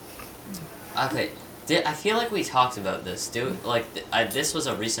 Okay, I feel like we talked about this. This was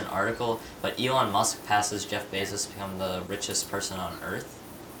a recent article, but Elon Musk passes Jeff Bezos to become the richest person on Earth.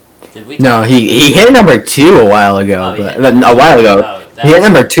 Did we? No, he hit number 2 a while ago. A while ago. He hit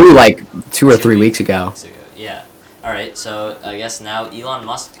number 2 like 2 or 3 weeks ago. Yeah. All right. So I guess now Elon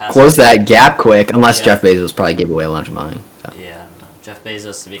Musk passes. Close that gap quick, unless Jeff Bezos probably gave away a bunch of money. So. Yeah. Jeff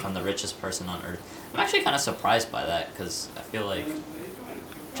Bezos to become the richest person on Earth. I'm actually kind of surprised by that because I feel like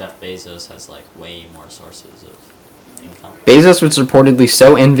Jeff Bezos has like way more sources of income. Bezos was reportedly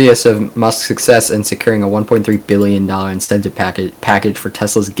so envious of Musk's success in securing a $1.3 billion incentive package for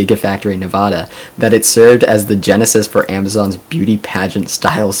Tesla's Gigafactory in Nevada that it served as the genesis for Amazon's beauty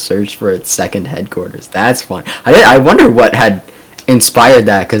pageant-style search for its second headquarters. That's fun. I wonder what had inspired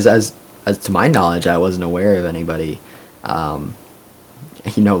that, because as to my knowledge, I wasn't aware of anybody,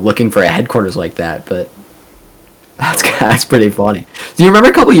 looking for a headquarters like that. But that's pretty funny. Do you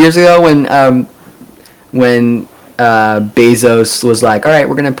remember a couple years ago when Bezos was like, all right,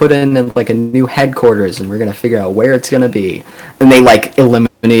 we're going to put in like a new headquarters and we're going to figure out where it's going to be. And they like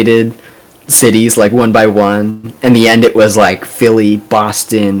eliminated cities like one by one. In the end, it was like Philly,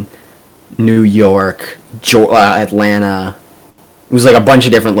 Boston, New York, Atlanta. It was like a bunch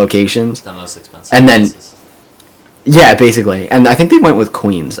of different locations. The most expensive. And then, places. Yeah, basically. And I think they went with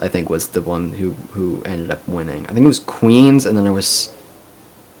Queens, I think was the one who ended up winning. I think it was Queens, and then there was,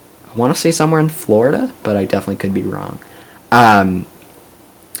 I want to say somewhere in Florida, but I definitely could be wrong.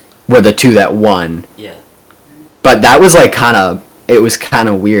 Were the 2 that won. Yeah. But that was like it was kind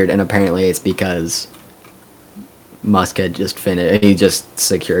of weird, and apparently it's because Musk had just finished, he just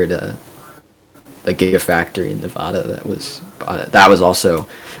secured the Gigafactory in Nevada that was also,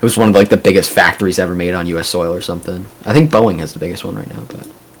 it was one of like the biggest factories ever made on U.S. soil or something. I think Boeing has the biggest one right now, but.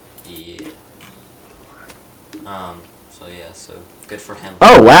 Yeah. So good for him.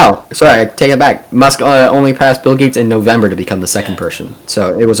 Oh wow! Sorry, I take it back. Musk only passed Bill Gates in November to become the second person,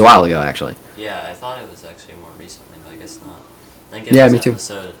 so it was a while ago actually. Yeah, I thought it was actually more recently, but I guess not. I think me too. I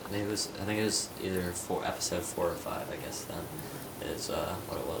think it was either episode 4 or 5. I guess then is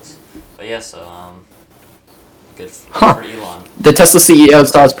what it was. But yeah, so Huh. for Elon. The Tesla CEO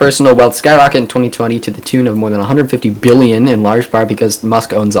saw his personal wealth skyrocket in 2020 to the tune of more than 150 billion, in large part because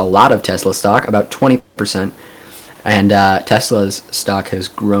Musk owns a lot of Tesla stock, about 20%, and Tesla's stock has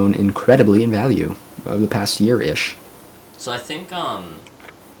grown incredibly in value over the past year-ish. So I think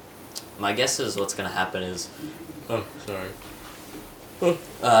my guess is what's gonna happen is, oh sorry,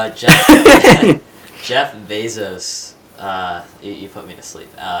 Jeff Bezos. You put me to sleep.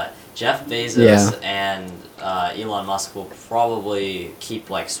 Jeff Bezos and Elon Musk will probably keep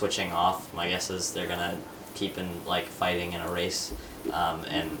like switching off. My guess is they're gonna keep like fighting in a race,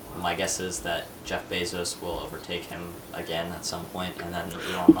 and my guess is that Jeff Bezos will overtake him again at some point, and then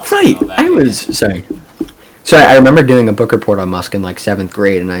Elon Musk will go back again. Sorry, I remember doing a book report on Musk in like 7th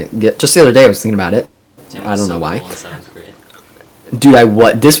grade, and just the other day I was thinking about it. Tim I was don't so know why. cool in 7th grade.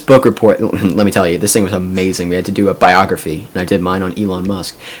 Dude, this book report, let me tell you, this thing was amazing. We had to do a biography, and I did mine on Elon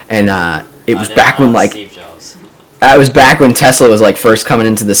Musk. And it was back when, like, Steve Jobs. it was back when Tesla was, like, first coming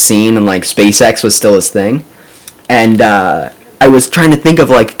into the scene, and, like, SpaceX was still his thing. And I was trying to think of,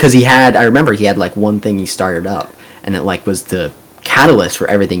 like, because I remember he had, like, one thing he started up, and it, like, was the catalyst for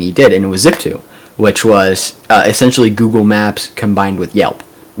everything he did, and it was Zip2, which was essentially Google Maps combined with Yelp,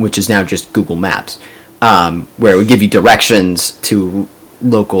 which is now just Google Maps. Where it would give you directions to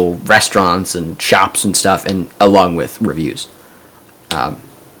local restaurants and shops and stuff, and along with reviews. And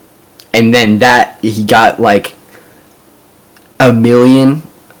then he got like $1 million.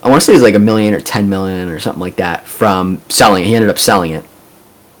 I want to say it was like $1 million or 10 million or something like that from selling it. He ended up selling it,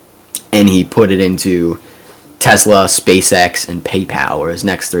 and he put it into Tesla, SpaceX, and PayPal were his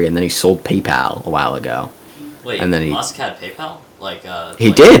next three. And then he sold PayPal a while ago. Wait, and then Musk had PayPal?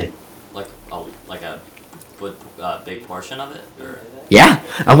 He did. Like a big portion of it, or? Yeah,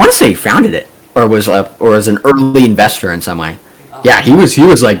 I want to say he founded it, or was an early investor in some way. Oh, yeah, he was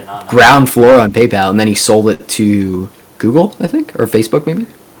like ground floor on PayPal, and then he sold it to Google, I think, or Facebook maybe.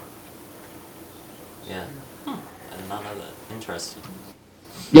 Yeah, I did not know that. Interesting.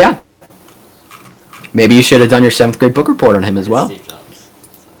 Yeah, maybe you should have done your 7th grade book report on him as well. Steve Jobs.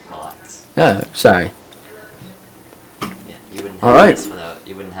 Relax. Sorry. Yeah, you wouldn't All have right.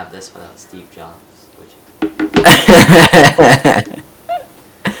 you wouldn't have this without Steve Jobs, would you?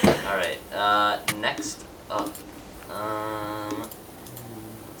 Alright, next up.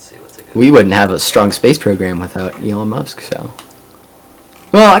 Let's see what's a good We wouldn't have a strong space program without Elon Musk, so.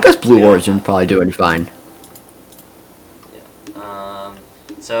 Well, I guess Blue Origin would probably do it fine. Yeah.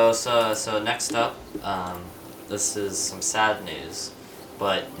 So next up, this is some sad news,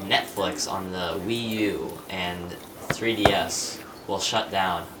 but Netflix on the Wii U and 3DS will shut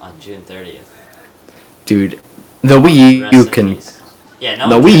down on June 30th. Dude, the Wii Rest U in can. peace. Yeah,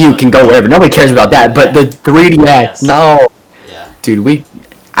 The Wii U can go wherever. Nobody cares about that. But the 3DS, Yes. no. Yeah. Dude,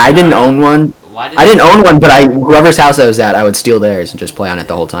 I didn't own one. Why I didn't own one, but whoever's house I was at, I would steal theirs and just play on it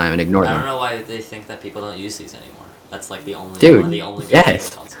the whole time and ignore I don't them. know why they think that people don't use these anymore. That's like the only Dude, one of the only good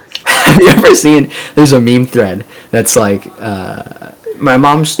yes. gaming consoles. Have you ever seen? There's a meme thread that's like, my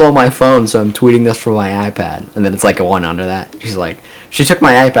mom stole my phone, so I'm tweeting this from my iPad, and then it's like a one under that. She's like, she took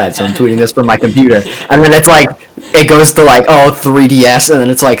my iPad, so I'm tweeting this from my computer, and then it's like, it goes to like, 3DS, and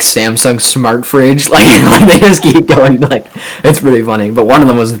then it's like Samsung smart fridge, like they just keep going, like, it's pretty funny. But one of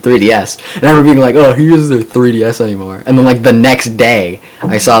them was the 3DS, and I remember being like, oh, who uses their 3DS anymore? And then like the next day,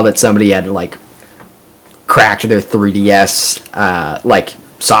 I saw that somebody had like cracked their 3DS like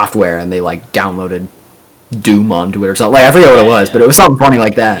software, and they like downloaded Doom onto it or something. Like, I forget what it was, but it was something funny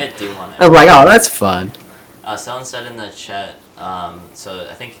like that. Get Doom on it. I was like, oh, that's fun. Someone said in the chat, so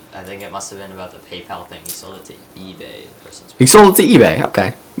I think it must have been about the PayPal thing. He sold it to eBay. The person's He sold it to eBay.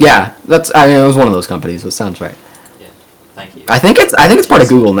 Okay, yeah, it was one of those companies. That sounds right. Yeah, thank you. I think it's part of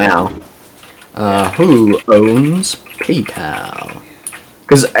Google now. Who owns PayPal?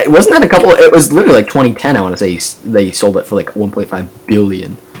 Because it wasn't that a couple. It was literally like 2010. I want to say they sold it for like 1.5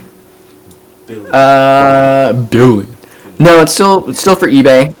 billion. Billion. No, it's still for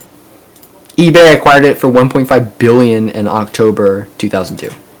eBay. eBay acquired it for 1.5 billion in October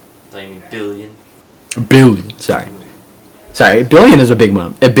 2002. I mean billion. Billion. Sorry. Billion is a big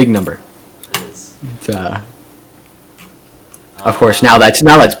number. It is. Of course, now that's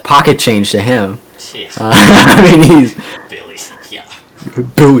pocket change to him. Yeah. I mean, he's Billion. Yeah.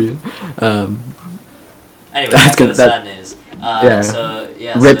 billion. Anyway, That's that's good, the sad news. yeah. So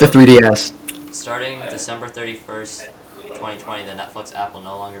yeah. Rip so the 3DS. Starting December 31st, 2020, the Netflix app will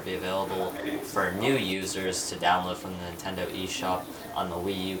no longer be available for new users to download from the Nintendo eShop on the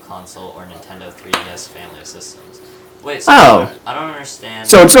Wii U console or Nintendo 3DS family of systems. Wait, so I don't understand.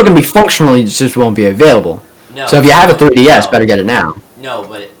 So it's still gonna be functional. It just won't be available. No. So if you have a 3DS, no. better get it now.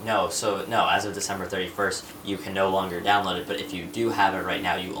 As of December 31st, you can no longer download it. But if you do have it right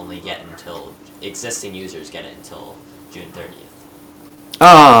now, you only get until existing users get it until June 30th.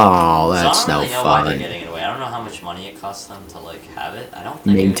 Oh, that's so I don't no really know why they're fun. getting it away. I don't know how much money it costs them to like have it. I don't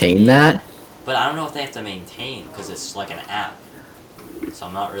think Maintain that? But I don't know if they have to maintain because it's like an app. So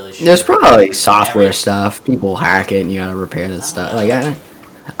I'm not really sure. There's probably software stuff. People hack it and you gotta repair the stuff. Like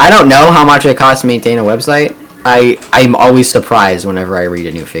I don't know how much it costs to maintain a website. I'm always surprised whenever I read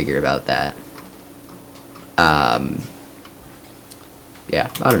a new figure about that. Yeah,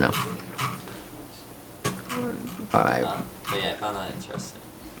 I don't know. Alright. But yeah, I found that interesting.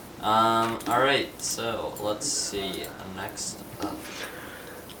 Alright, so let's see. Next up.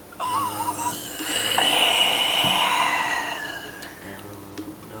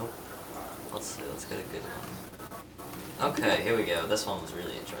 Nope. Let's get a good one. Okay, here we go. This one was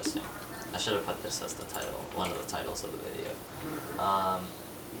really interesting. I should have put this as the title, one of the titles of the video.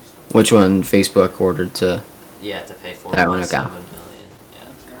 Which one? Facebook ordered to to pay $4.7 million. Yeah.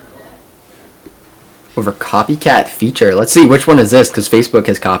 Over copycat feature. Let's see which one is this because Facebook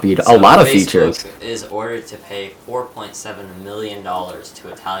has copied a lot of features. Facebook is ordered to pay $4.7 million to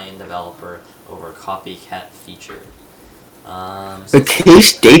Italian developer over copycat feature. The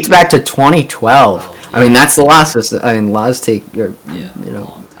case dates back to 2012. Yeah. I mean, that's the last. I mean, laws take, a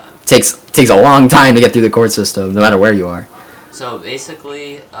long time. takes a long time to get through the court system, no matter where you are. So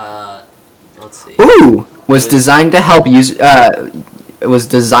basically, let's see. Ooh, was designed to help users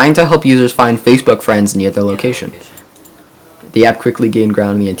find Facebook friends near their location. The app quickly gained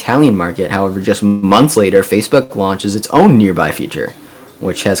ground in the Italian market. However, just months later, Facebook launches its own nearby feature,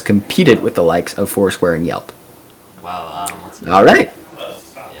 which has competed with the likes of Foursquare and Yelp. Wow. All right.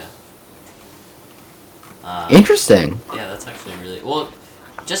 Yeah. Interesting. Yeah, that's actually really well.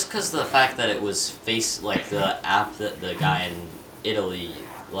 Just because the fact that it was the app that the guy in Italy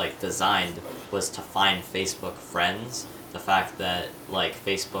designed was to find Facebook friends. The fact that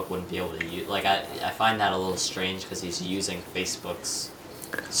Facebook wouldn't be able to use I find that a little strange because he's using Facebook's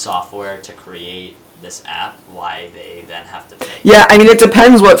software to create this app. Why they then have to pay? Yeah, I mean it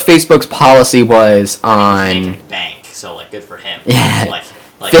depends what Facebook's policy was on. He's making bank, so good for him. Yeah.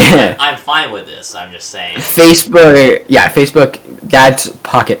 I'm fine with this. I'm just saying. Facebook. That's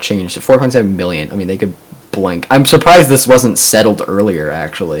pocket change. 4.7 million. I mean, they could blink. I'm surprised this wasn't settled earlier.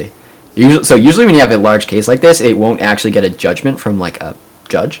 Actually, usually when you have a large case like this, it won't actually get a judgment from a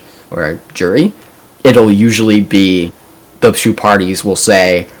judge or a jury. It'll usually be the two parties will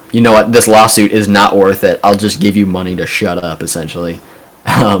say, you know what, this lawsuit is not worth it. I'll just give you money to shut up. Essentially,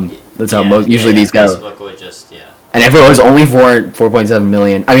 that's how usually these go. Facebook would just And if it was only 4.7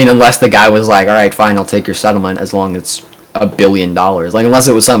 million, I mean, unless the guy was like, all right, fine, I'll take your settlement as long as it's $1 billion. Unless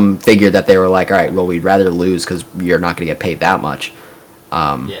it was some figure that they were like, all right, well, we'd rather lose because you're not going to get paid that much.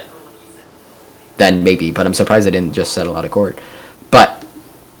 Then maybe, but I'm surprised they didn't just settle out of court. But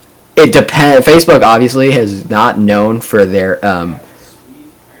it depends. Facebook obviously is not known for their,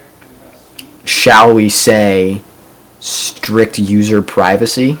 shall we say, strict user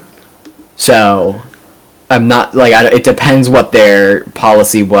privacy. So I'm not it depends what their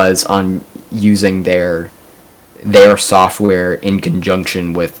policy was on using their software in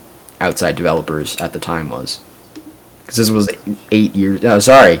conjunction with outside developers at the time was. Because this was 8 years. Oh,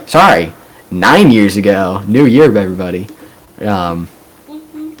 sorry, 9 years ago. New year, everybody.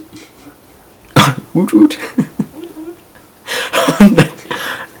 Woot woot.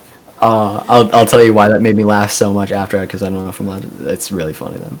 I'll tell you why that made me laugh so much after it because I don't know if I'm allowed to. It's really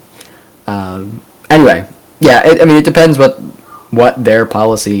funny then. Anyway. Yeah, it depends what their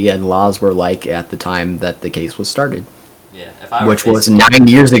policy and laws were like at the time that the case was started. Yeah, which was 9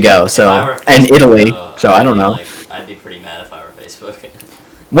 years ago. So and Italy. So I don't know. I'd be pretty mad if I were Facebook.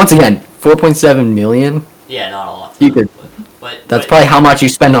 Once again, 4.7 million. Yeah, not a lot. You could. That's probably how much you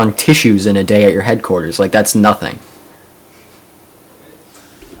spend on tissues in a day at your headquarters. That's nothing.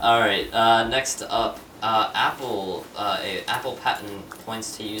 All right. Next up. Apple patent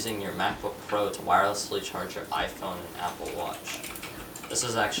points to using your MacBook Pro to wirelessly charge your iPhone and Apple Watch. This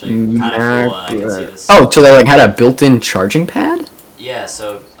is actually kind of cool. I can see this. Oh, so they had a built-in charging pad? Yeah.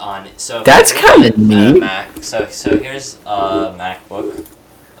 So that's kind of neat. So here's a MacBook.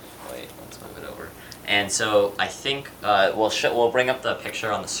 Wait, let's move it over. And so I think we'll bring up the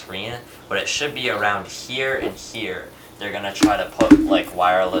picture on the screen, but it should be around here and here. They're gonna try to put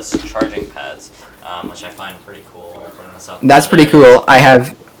wireless charging pads, which I find pretty cool. I'll bring this up. That's pretty cool. I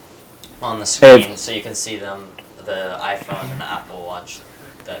have on the screen, so you can see them, the iPhone and the Apple Watch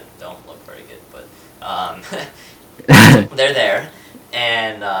that don't look very good, but they're there,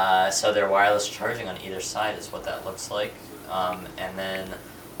 and so they're wireless charging on either side is what that looks like. And then,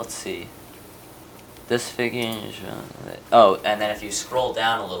 let's see. This figure. Oh, and then if you scroll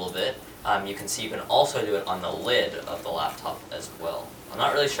down a little bit, you can see you can also do it on the lid of the laptop as well. I'm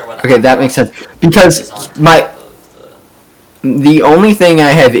not really sure what. Okay, that makes sense. is Because on top my of the. the only thing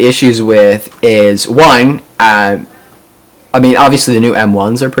I have issues with is one. I mean, obviously the new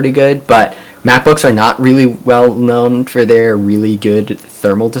M1s are pretty good, but MacBooks are not really well known for their really good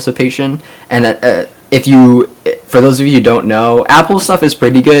thermal dissipation. And if you, for those of you who don't know, Apple stuff is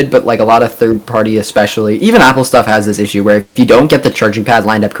pretty good, but like a lot of third party, especially, even Apple stuff has this issue where if you don't get the charging pad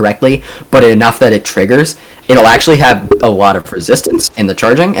lined up correctly, but enough that it triggers, it'll actually have a lot of resistance in the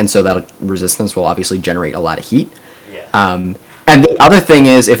charging, and so that resistance will obviously generate a lot of heat. Yeah. And the other thing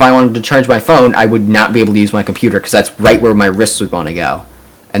is, if I wanted to charge my phone, I would not be able to use my computer because that's right where my wrists would want to go.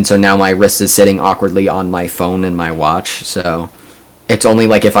 And so now my wrist is sitting awkwardly on my phone and my watch. So it's only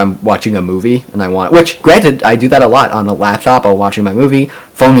like if I'm watching a movie and I want, which granted, I do that a lot on the laptop. I'll watching my movie.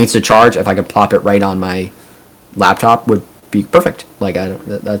 Phone needs to charge. If I could plop it right on my laptop, would be perfect. Like I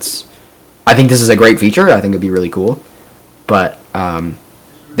think this is a great feature. I think it'd be really cool. But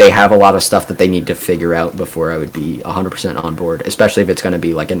they have a lot of stuff that they need to figure out before I would be 100% on board, especially if it's going to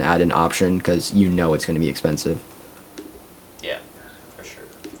be like an add-in option because you know it's going to be expensive. Yeah, for sure,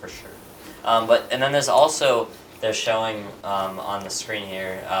 for sure. And then there's also, they're showing on the screen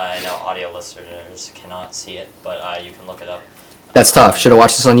here, I know audio listeners cannot see it, but you can look it up. That's tough. Should have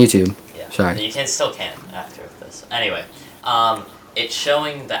watched this on YouTube. Yeah. Sorry. You still can after this. Anyway, it's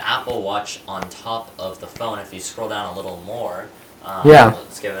showing the Apple Watch on top of the phone. If you scroll down a little more, Yeah.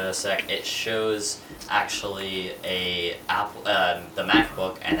 let's give it a sec. It shows actually the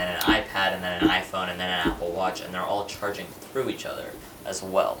MacBook, and then an iPad, and then an iPhone, and then an Apple Watch, and they're all charging through each other as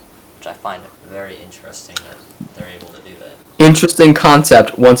well, which I find very interesting that they're able to do that. Interesting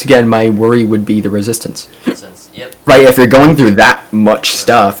concept. Once again, my worry would be the resistance. Yep. Right, if you're going through that much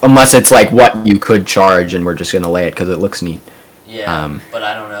stuff, unless it's like what you could charge and we're just going to lay it because it looks neat. Yeah, but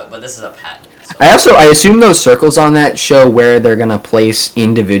I don't know. But this is a patent. So I assume those circles on that show where they're going to place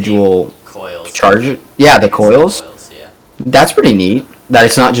individual coils. charge. Yeah, the coils. Yeah. That's pretty neat. That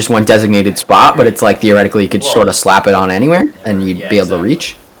it's not just one designated spot, but it's like theoretically you could sort of slap it on anywhere and you'd be able to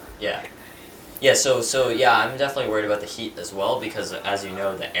reach. Yeah. Yeah, so yeah, I'm definitely worried about the heat as well because, as you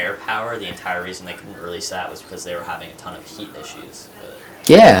know, the AirPower, the entire reason they couldn't release that was because they were having a ton of heat issues. But,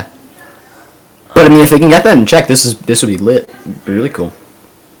 Yeah. But I mean, if they can get that in check, this would be lit. It'd be really cool.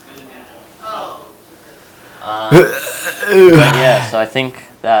 But yeah, so I think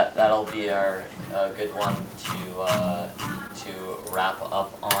that'll be our good one to wrap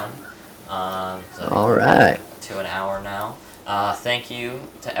up on. So All right. to an hour now. Thank you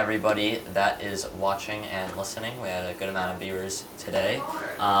to everybody that is watching and listening. We had a good amount of viewers today.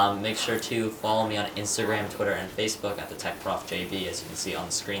 Make sure to follow me on Instagram, Twitter, and Facebook at the TechProfJB, as you can see on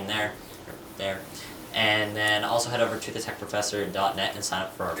the screen there. And then also head over to thetechprofessor.net and sign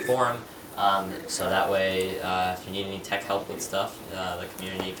up for our forum. So that way, if you need any tech help with stuff, the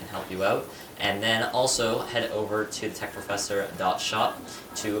community can help you out. And then also head over to thetechprofessor.shop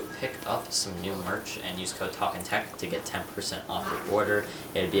to pick up some new merch and use code TalkinTech to get 10% off your order.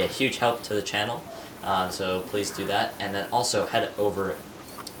 It'd be a huge help to the channel, so please do that. And then also head over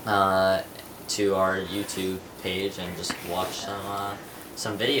to our YouTube page and just watch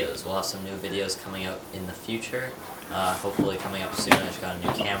some videos. We'll have some new videos coming out in the future. Hopefully coming up soon. I just got a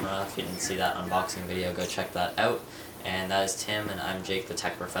new camera. If you didn't see that unboxing video, go check that out. And that is Tim, and I'm Jake, the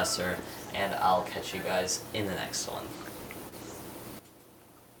Tech Professor, and I'll catch you guys in the next one.